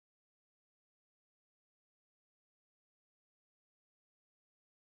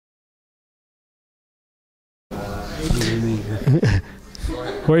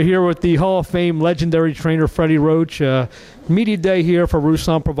We're here with the Hall of Fame legendary trainer Freddie Roach. Media day here for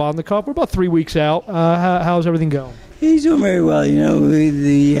Ruslan Provodnikov. We're about 3 weeks out. How's everything going? He's doing very well. You know,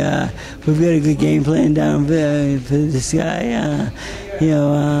 we've got a good game plan down for this guy.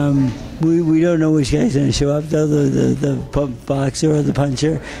 We don't know which guy's going to show up, though, the boxer or the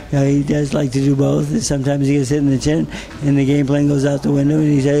puncher. He does like to do both. Sometimes he gets hit in the chin, and the game plan goes out the window, and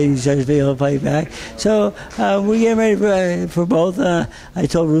he starts to be able to fight back. So we're getting ready for both. I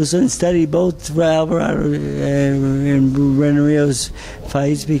told Ruslan study both Alvarado and Renario's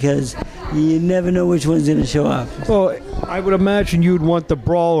fights because you never know which one's going to show up. Well, I would imagine you'd want the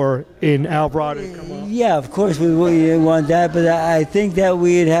brawler in Alvarado to come up. Yeah, of course we want that, but I think that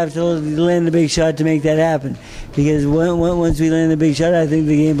we'd have to land a big shot to make that happen. Because once we land a big shot, I think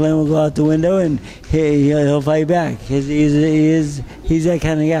the game plan will go out the window and he'll fight back. He's that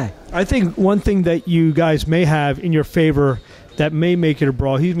kind of guy. I think one thing that you guys may have in your favor that may make it a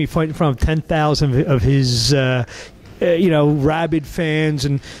brawl, he's going to be fighting in front of 10,000 of his rabid fans,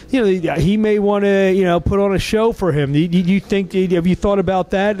 and he may want to put on a show for him. Do you think? Have you thought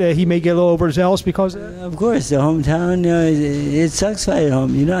about that? He may get a little overzealous because of that? Of course, the hometown. It sucks fight at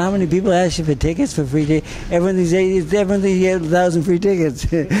home. You know how many people ask you for tickets for free tickets? Everyone thinks you get 1,000 free tickets.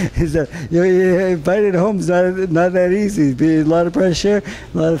 So, fight at home is not that easy. A lot of pressure,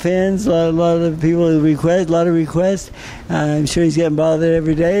 a lot of fans, a lot of people request, a lot of requests. I'm sure he's getting bothered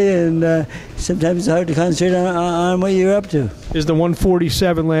every day, and sometimes it's hard to concentrate on what you're up to. Is the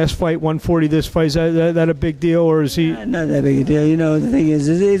 147 last fight, 140 this fight, is that a big deal, or is he? Not that big a deal. The thing is,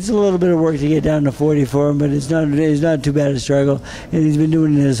 it's a little bit of work to get down to 40 for him, but it's not too bad a struggle. And he's been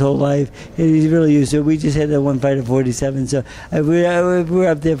doing it his whole life, and he's really used to it. We just had that one fight at 47, so if we're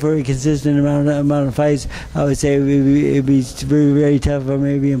up there for a consistent amount of fights, I would say it'd be very, very tough or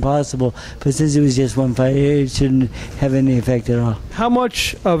maybe impossible. But since it was just one fight, it shouldn't have any effect at all. How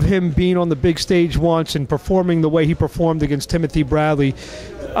much of him being on the big stage once and performing the way he performed against Timothy Bradley,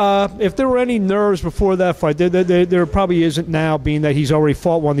 if there were any nerves before that fight, there probably isn't now, being that he's already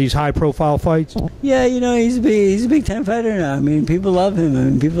fought one of these high-profile fights? Yeah, he's a big-time fighter now. I mean, people love him. I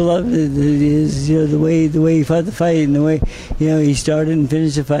mean, people love the way he fought the fight and the way he started and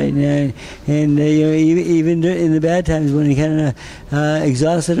finished the fight, and even in the bad times when he kind of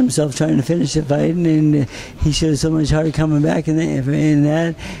exhausted himself trying to finish the fight, and he showed so much heart coming back in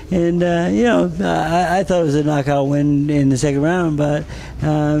that. And I thought it was a knockout win in the second round, but.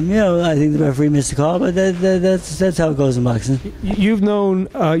 I think the referee missed the call, but that's how it goes in boxing. You've known,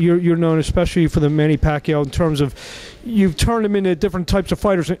 you're known especially for the Manny Pacquiao in terms of you've turned him into different types of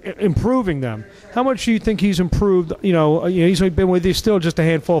fighters, improving them. How much do you think he's improved? He's been with you still just a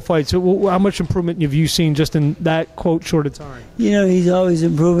handful of fights. So how much improvement have you seen just in that quote short of time? He's always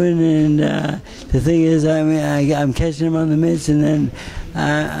improving, and the thing is, I'm catching him on the mitts, and then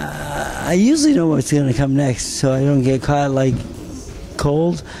I usually know what's going to come next, so I don't get caught like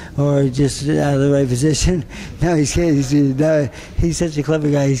cold or just out of the right position. Now he's such a clever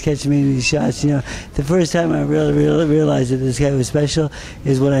guy. He's catching me in these shots. The first time I really realized that this guy was special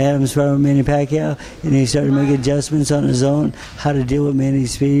is when I had him sparring with Manny Pacquiao, and he started making adjustments on his own, how to deal with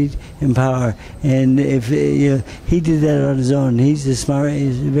Manny's speed and power. And if he did that on his own, he's a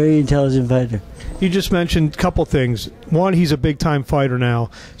very intelligent fighter. You just mentioned a couple things. One, he's a big-time fighter now,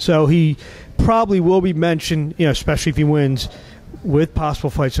 so he probably will be mentioned, especially if he wins, with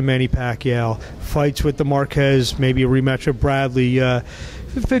possible fights with Manny Pacquiao, fights with the Marquez, maybe a rematch of Bradley.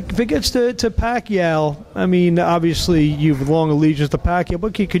 If it gets to Pacquiao, I mean, obviously you've long allegiance to Pacquiao,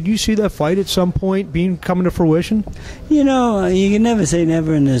 but could you see that fight at some point coming to fruition? You can never say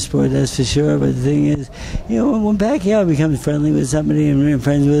never in this sport, that's for sure. But the thing is, when Pacquiao becomes friendly with somebody and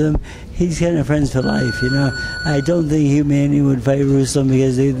friends with him, he's kind of friends for life. I don't think Manny would fight Ruslan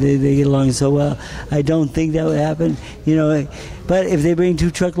because they get along so well. I don't think that would happen. But if they bring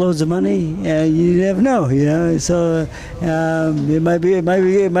 2 truckloads of money, you never know. So it might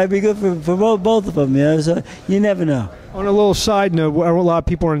be good for both of them. So you never know. On a little side note, a lot of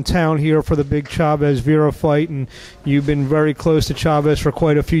people are in town here for the big Chavez-Vera fight, and you've been very close to Chavez for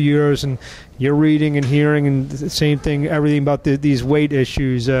quite a few years, and you're reading and hearing and the same thing, everything about these weight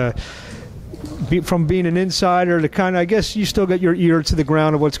issues. From being an insider to kind of, I guess you still got your ear to the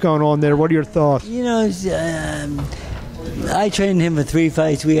ground of what's going on there. What are your thoughts? I trained him for 3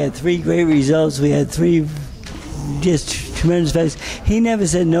 fights. We had 3 great results. We had 3 just tremendous fights. He never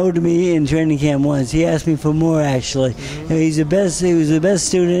said no to me in training camp once. He asked me for more, actually. He was the best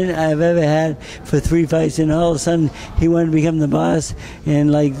student I've ever had for 3 fights, and all of a sudden he wanted to become the boss.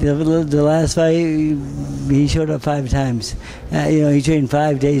 And like the last fight, he showed up 5 times. He trained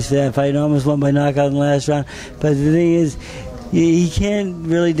 5 days for that fight and almost won by knockout in the last round. But the thing is, he can't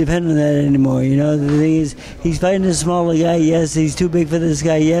really depend on that anymore. The thing is, he's fighting a smaller guy. Yes, he's too big for this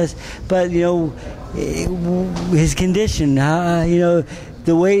guy. Yes, but his condition,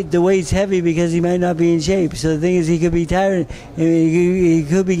 the weight's heavy because he might not be in shape. So the thing is, he could be tired, and he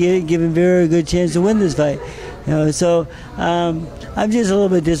could be given very good chance to win this fight. So I'm just a little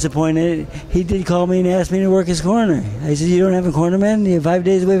bit disappointed. He did call me and ask me to work his corner. I said, "You don't have a cornerman? You're 5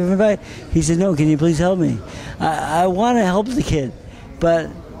 days away from a fight." He said, "No, can you please help me?" I want to help the kid, but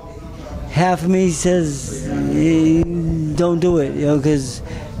half of me says, "Don't do it," because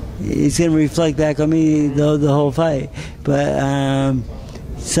it's going to reflect back on me the whole fight. But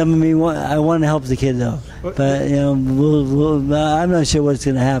some of me I want to help the kid though. But I'm not sure what's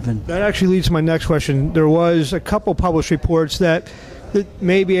going to happen. That actually leads to my next question. There was a couple published reports that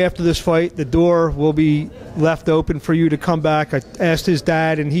maybe after this fight the door will be left open for you to come back. I asked his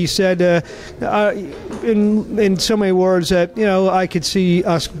dad, and he said in so many words that I could see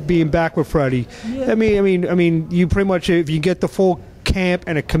us being back with Freddie. Yeah. I mean, you pretty much, if you get the full camp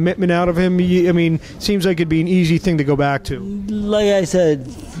and a commitment out of him, seems like it'd be an easy thing to go back to. Like I said,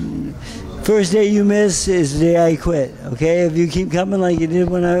 first day you miss is the day I quit. Okay, if you keep coming like you did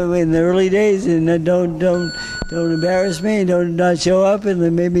in the early days, and don't embarrass me, and don't not show up, and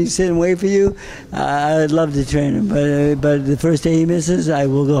then maybe sit and wait for you, I'd love to train him. But the first day he misses, I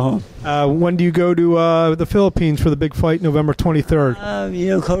will go home. When do you go to the Philippines for the big fight, November 23rd?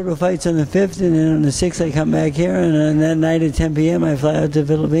 Cotto fights on the 5th, and then on the 6th I come back here, and on that night at 10 p.m. I fly out to the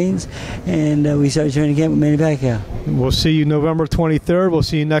Philippines, and we start training camp with Manny Pacquiao. We'll see you November 23rd. We'll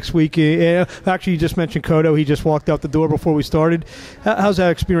see you next week. Actually, you just mentioned Cotto. He just walked out the door before we started. How's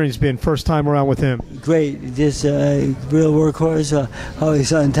that experience been, first time around with him? Great. Just real workhorse,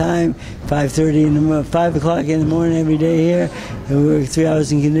 always on time, 5 o'clock in the morning every day here. We work 3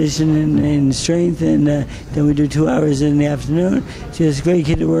 hours in condition and strength, and then we do 2 hours in the afternoon. Just a great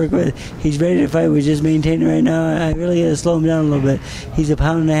kid to work with. He's ready to fight. We're just maintaining right now. I really got to slow him down a little bit. He's a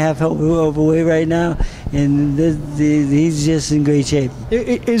pound and a half overweight right now, and he's just in great shape.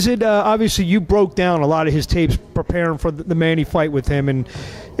 Is it obviously you broke down a lot of his tapes preparing for the Manny fight with him, and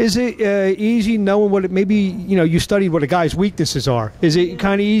is it easy knowing what you studied what a guy's weaknesses are? Is it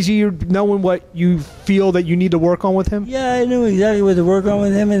kind of easier knowing what you feel that you need to work on with him? Yeah, I knew exactly what to work on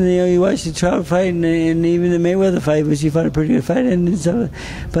with him, and you watched the Trout fight and even the Mayweather fight, which he fought a pretty good fight in. So,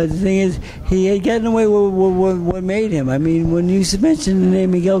 but the thing is, he had gotten away with what made him. I mean, when you mentioned the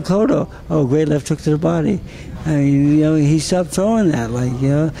name Miguel Cotto, great left hook to the body. I mean, he stopped throwing that.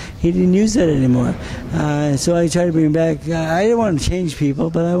 He didn't use that anymore. So I tried to bring back. I didn't want to change people,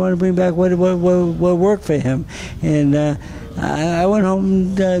 but I want to bring back what worked for him. And I went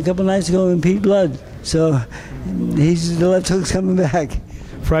home a couple nights ago and peed blood. So the left hook's coming back.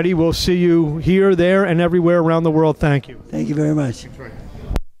 Freddie, we'll see you here, there, and everywhere around the world. Thank you. Thank you very much. That's right.